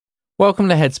Welcome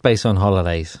to Headspace on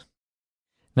holidays.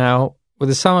 Now, with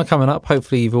the summer coming up,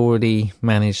 hopefully you've already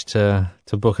managed to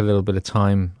book a little bit of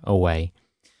time away.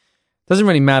 Doesn't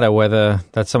really matter whether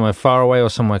that's somewhere far away or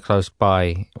somewhere close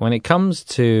by. When it comes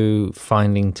to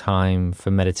finding time for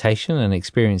meditation and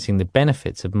experiencing the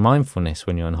benefits of mindfulness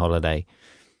when you're on holiday,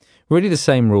 really the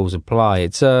same rules apply.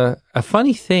 It's a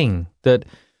funny thing that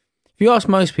if you ask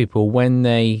most people when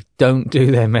they don't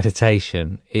do their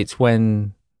meditation, it's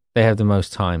when they have the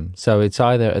most time. So it's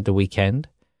either at the weekend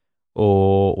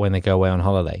or when they go away on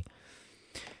holiday.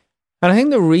 And I think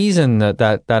the reason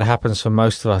that happens for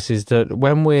most of us is that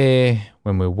when we're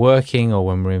working or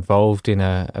when we're involved in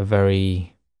a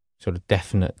very sort of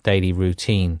definite daily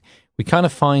routine, we kind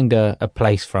of find a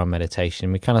place for our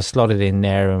meditation. We kind of slot it in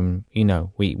there and, we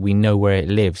know where it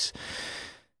lives.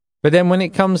 But then when it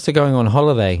comes to going on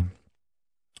holiday,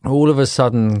 all of a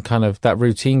sudden kind of that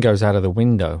routine goes out of the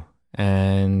window.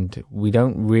 And we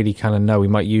don't really kind of know. We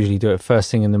might usually do it first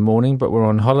thing in the morning, but we're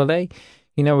on holiday.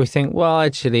 We think, well,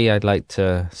 actually, I'd like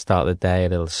to start the day a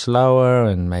little slower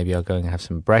and maybe I'll go and have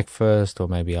some breakfast or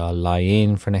maybe I'll lie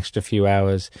in for an extra few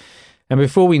hours. And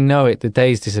before we know it, the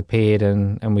day's disappeared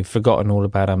and we've forgotten all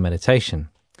about our meditation.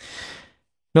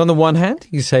 Now, on the one hand,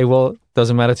 you say, well, it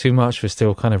doesn't matter too much. We're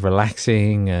still kind of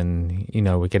relaxing and,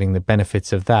 we're getting the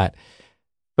benefits of that.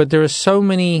 But there are so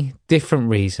many different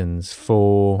reasons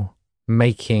for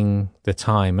making the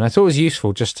time. And I thought it was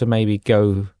useful just to maybe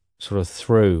go sort of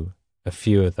through a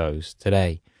few of those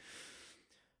today.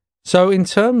 So in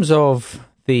terms of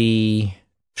the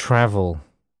travel,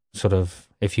 sort of,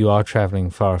 if you are traveling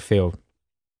far afield,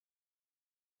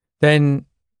 then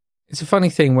it's a funny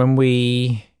thing when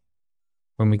we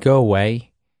go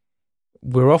away,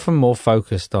 we're often more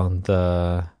focused on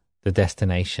the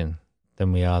destination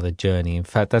than we are the journey. In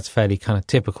fact, that's fairly kind of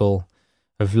typical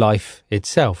of life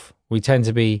itself. We tend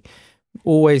to be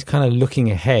always kind of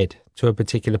looking ahead to a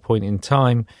particular point in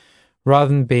time rather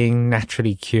than being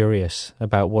naturally curious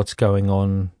about what's going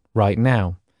on right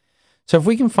now. So if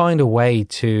we can find a way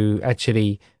to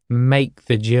actually make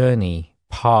the journey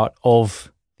part of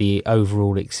the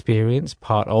overall experience,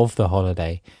 part of the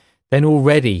holiday, then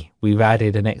already we've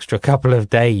added an extra couple of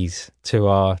days to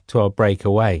our break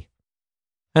away.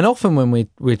 And often when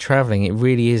we're traveling, it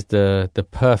really is the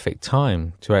perfect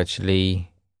time to actually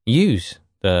use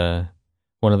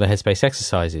one of the Headspace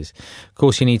exercises. Of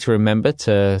course, you need to remember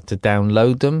to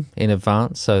download them in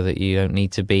advance so that you don't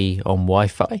need to be on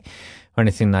Wi-Fi or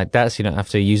anything like that, so you don't have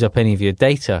to use up any of your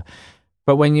data.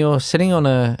 But when you're sitting on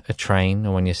a train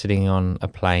or when you're sitting on a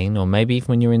plane or maybe even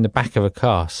when you're in the back of a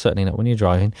car, certainly not when you're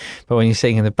driving, but when you're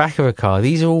sitting in the back of a car,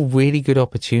 these are all really good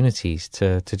opportunities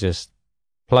to just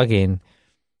plug in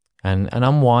and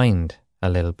unwind a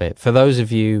little bit. For those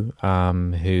of you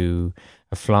who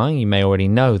are flying, you may already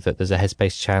know that there's a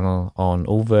Headspace channel on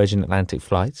all Virgin Atlantic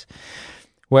flights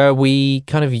where we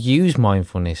kind of use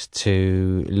mindfulness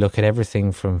to look at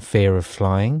everything from fear of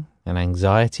flying and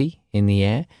anxiety in the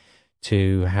air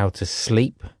to how to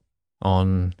sleep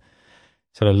on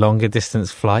sort of longer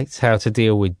distance flights, how to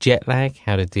deal with jet lag,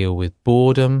 how to deal with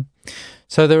boredom.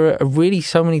 So there are really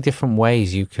so many different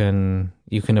ways you can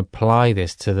apply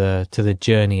this to the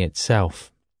journey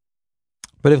itself.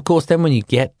 But of course, then when you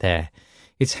get there,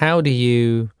 it's how do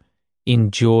you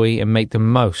enjoy and make the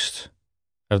most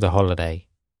of the holiday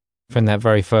from that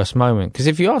very first moment? Because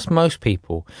if you ask most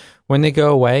people, when they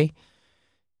go away,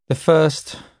 the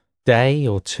first day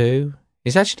or two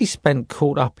is actually spent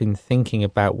caught up in thinking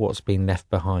about what's been left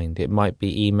behind. It might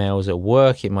be emails at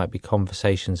work, it might be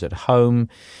conversations at home,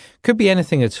 could be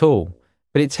anything at all.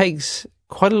 But it takes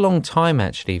quite a long time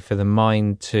actually for the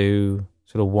mind to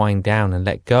sort of wind down and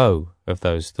let go of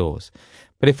those thoughts.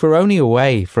 But if we're only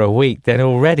away for a week, then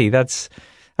already that's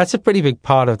a pretty big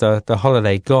part of the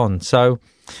holiday gone. So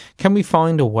can we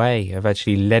find a way of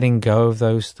actually letting go of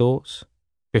those thoughts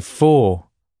before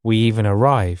we even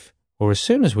arrive or as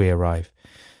soon as we arrive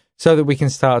so that we can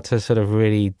start to sort of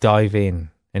really dive in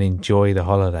and enjoy the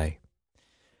holiday?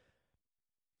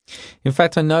 In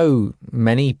fact, I know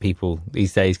many people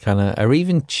these days kind of are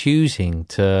even choosing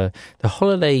the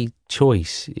holiday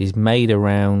choice is made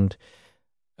around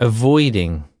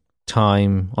avoiding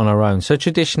time on our own. So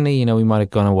traditionally, we might have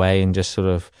gone away and just sort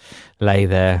of lay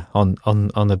there on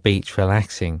the beach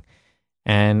relaxing.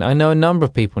 And I know a number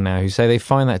of people now who say they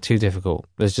find that too difficult.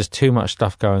 There's just too much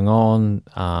stuff going on.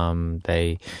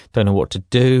 They don't know what to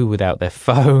do without their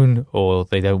phone, or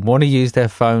they don't want to use their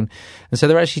phone. And so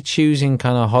they're actually choosing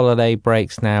kind of holiday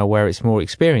breaks now where it's more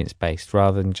experience-based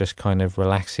rather than just kind of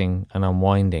relaxing and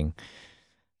unwinding.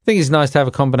 I think it's nice to have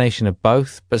a combination of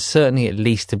both, but certainly at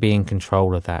least to be in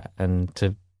control of that and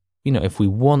to, if we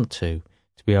want to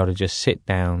to be able to just sit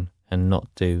down and not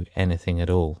do anything at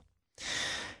all.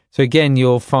 So again,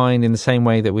 you'll find in the same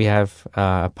way that we have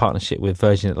a partnership with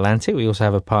Virgin Atlantic, we also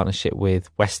have a partnership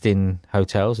with Westin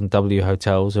Hotels and W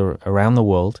Hotels around the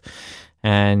world.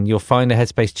 And you'll find a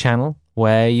Headspace channel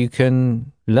where you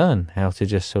can learn how to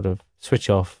just sort of switch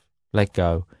off, let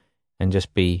go, and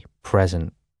just be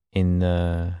present in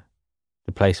the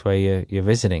place where you're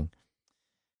visiting.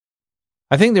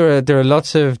 I think there are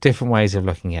lots of different ways of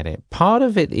looking at it. Part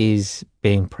of it is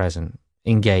being present,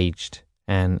 engaged,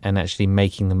 and actually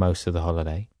making the most of the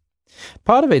holiday.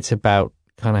 Part of it's about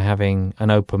kind of having an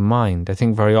open mind. I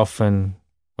think very often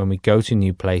when we go to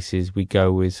new places, we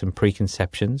go with some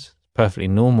preconceptions, perfectly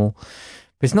normal,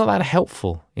 but it's not that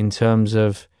helpful in terms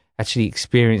of actually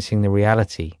experiencing the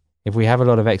reality. If we have a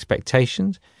lot of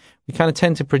expectations, we kind of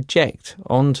tend to project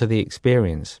onto the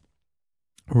experience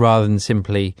rather than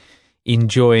simply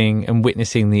enjoying and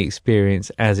witnessing the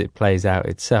experience as it plays out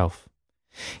itself.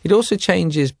 It also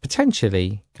changes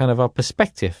potentially kind of our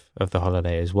perspective of the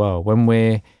holiday as well. When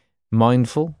we're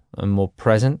mindful and more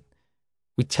present,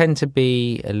 we tend to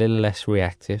be a little less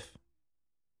reactive,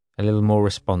 a little more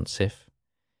responsive,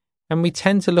 and we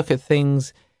tend to look at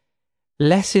things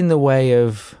less in the way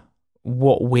of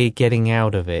what we're getting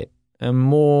out of it and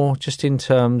more just in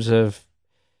terms of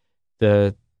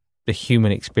the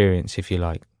human experience, if you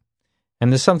like.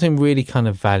 And there's something really kind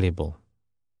of valuable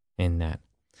in that.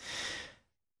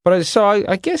 But so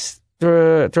I guess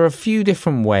there are a few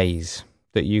different ways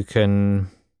that you can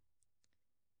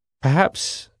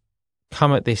perhaps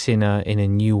come at this in a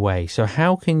new way. So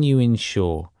how can you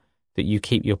ensure that you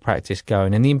keep your practice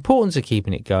going? And the importance of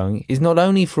keeping it going is not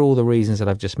only for all the reasons that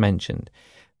I've just mentioned,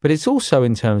 but it's also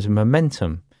in terms of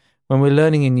momentum. When we're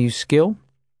learning a new skill,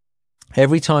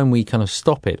 every time we kind of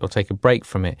stop it or take a break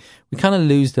from it, we kind of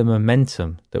lose the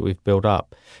momentum that we've built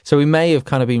up. So we may have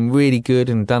kind of been really good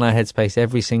and done our Headspace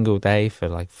every single day for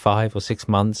like 5 or 6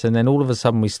 months, and then all of a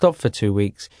sudden we stop for 2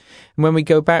 weeks. And when we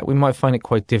go back, we might find it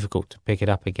quite difficult to pick it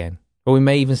up again. Or we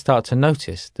may even start to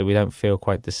notice that we don't feel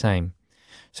quite the same.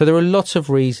 So there are lots of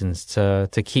reasons to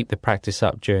keep the practice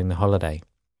up during the holiday.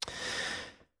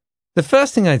 The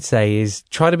first thing I'd say is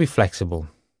try to be flexible.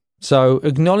 So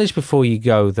acknowledge before you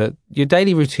go that your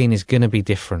daily routine is going to be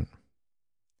different.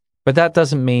 But that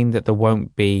doesn't mean that there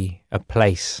won't be a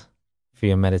place for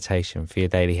your meditation, for your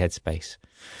daily Headspace.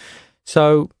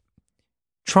 So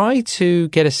try to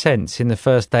get a sense in the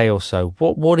first day or so,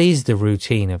 what is the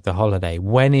routine of the holiday?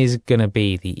 When is going to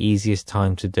be the easiest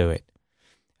time to do it?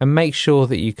 And make sure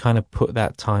that you kind of put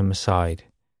that time aside.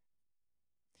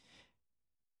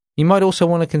 You might also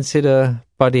want to consider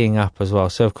buddying up as well.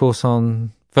 So of course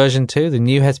on version 2, the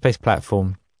new Headspace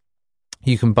platform,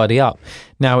 you can buddy up.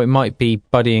 Now, it might be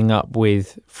buddying up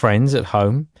with friends at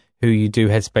home who you do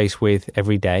Headspace with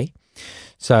every day.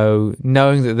 So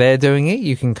knowing that they're doing it,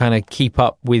 you can kind of keep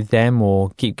up with them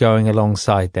or keep going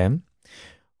alongside them.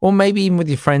 Or maybe even with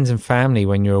your friends and family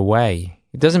when you're away.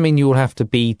 It doesn't mean you all have to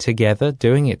be together,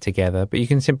 doing it together, but you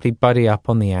can simply buddy up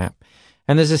on the app.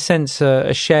 And there's a sense,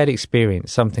 a shared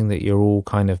experience, something that you're all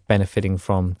kind of benefiting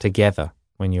from together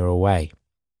when you're away.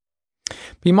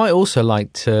 But you might also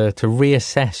like to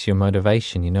reassess your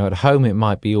motivation. You know, at home it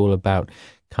might be all about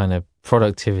kind of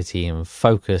productivity and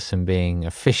focus and being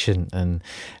efficient and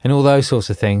all those sorts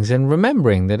of things. And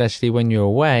remembering that actually when you're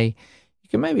away, you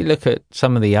can maybe look at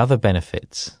some of the other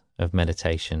benefits of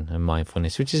meditation and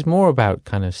mindfulness, which is more about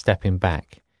kind of stepping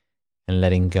back and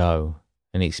letting go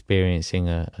and experiencing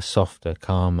a softer,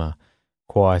 calmer,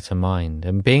 quieter mind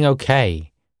and being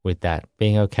okay with that,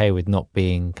 being okay with not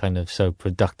being kind of so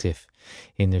productive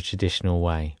in the traditional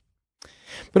way.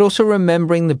 But also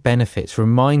remembering the benefits.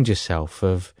 Remind yourself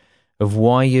of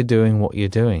why you're doing what you're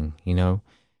doing, you know,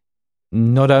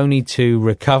 not only to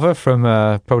recover from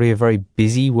probably a very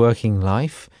busy working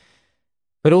life,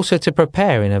 but also to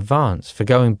prepare in advance for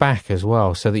going back as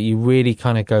well, so that you really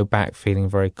kind of go back feeling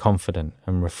very confident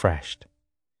and refreshed.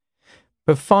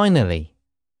 But finally,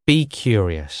 be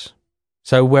curious.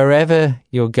 So wherever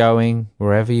you're going,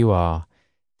 wherever you are,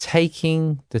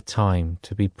 taking the time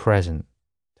to be present,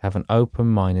 to have an open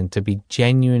mind and to be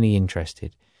genuinely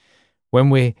interested. When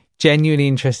we're genuinely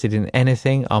interested in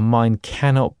anything, our mind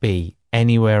cannot be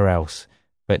anywhere else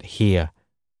but here,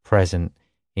 present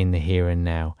in the here and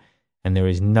now. And there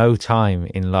is no time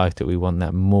in life that we want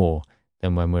that more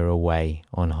than when we're away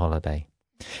on holiday.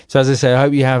 So as I say, I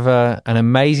hope you have an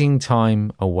amazing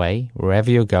time away, wherever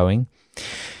you're going.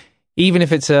 Even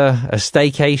if it's a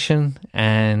staycation,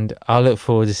 and I look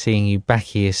forward to seeing you back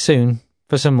here soon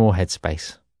for some more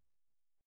Headspace.